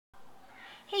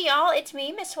y'all. It's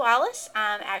me, Miss Wallace.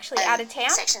 I'm actually out of town.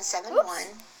 Section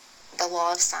 7.1, the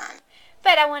law of sine.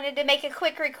 But I wanted to make a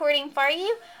quick recording for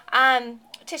you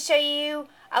to show you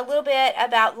a little bit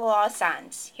about the law of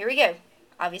sines. Here we go.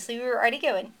 Obviously, we were already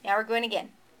going. Now we're going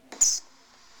again. It's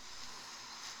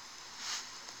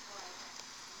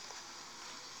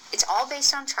all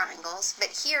based on triangles, but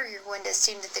here you're going to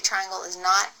assume that the triangle is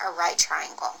not a right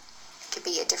triangle. It could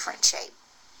be a different shape.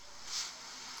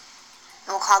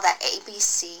 And we'll call that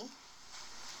ABC.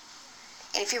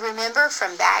 And if you remember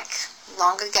from back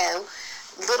long ago,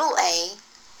 little a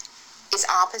is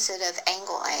opposite of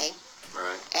angle A.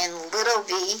 Right. And little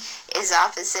b is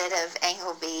opposite of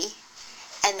angle B.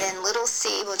 And then little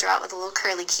c, we'll draw it with a little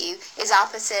curly Q, is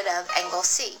opposite of angle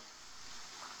C.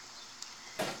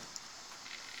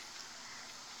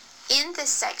 In this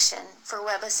section for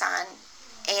WebAssign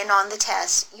and on the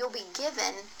test, you'll be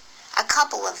given a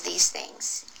couple of these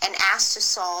things and asked to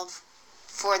solve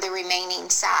for the remaining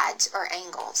sides or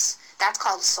angles. That's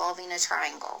called solving a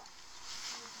triangle.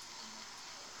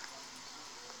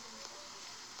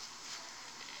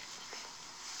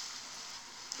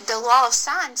 The law of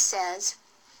sine says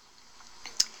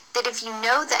that if you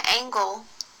know the angle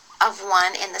of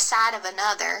one and the side of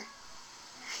another,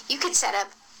 you could set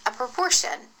up a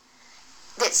proportion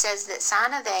that says that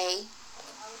sine of A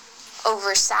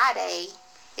over side A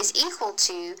is equal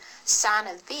to sine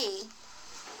of B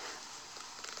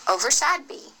over side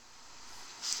B.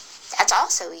 That's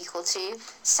also equal to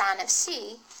sine of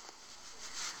C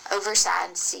over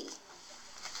side C.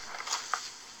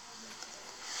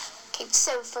 Okay,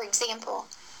 so for example,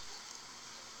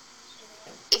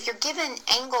 if you're given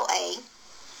angle A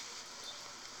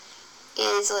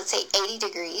is, let's say, 80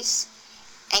 degrees,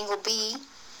 angle B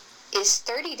is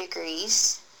 30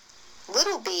 degrees,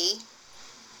 little b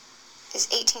is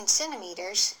 18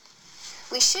 centimeters,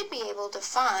 we should be able to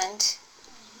find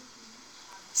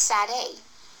side A.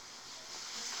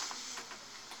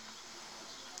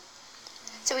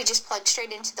 So we just plug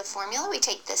straight into the formula. We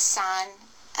take the sine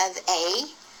of A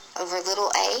over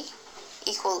little a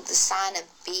equal the sine of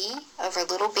B over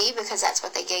little b, because that's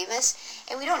what they gave us.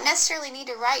 And we don't necessarily need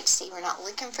to write C. We're not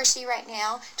looking for C right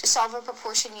now. To solve a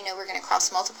proportion, you know we're going to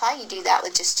cross multiply. You do that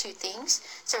with just two things.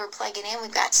 So we're plugging in.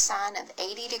 We've got sine of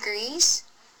 80 degrees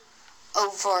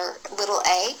over little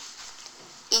a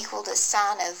equal to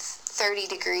sine of 30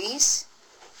 degrees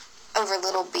over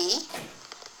little b.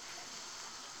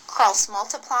 Cross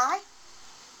multiply.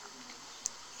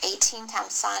 18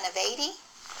 times sine of 80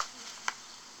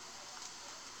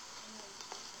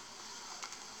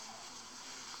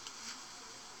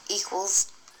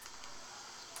 equals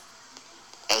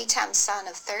a times sine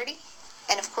of 30,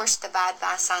 and of course divide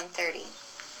by sine 30.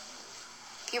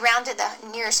 If you round to the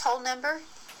nearest whole number,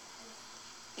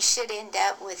 you should end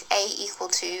up with a equal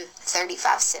to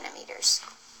 35 centimeters.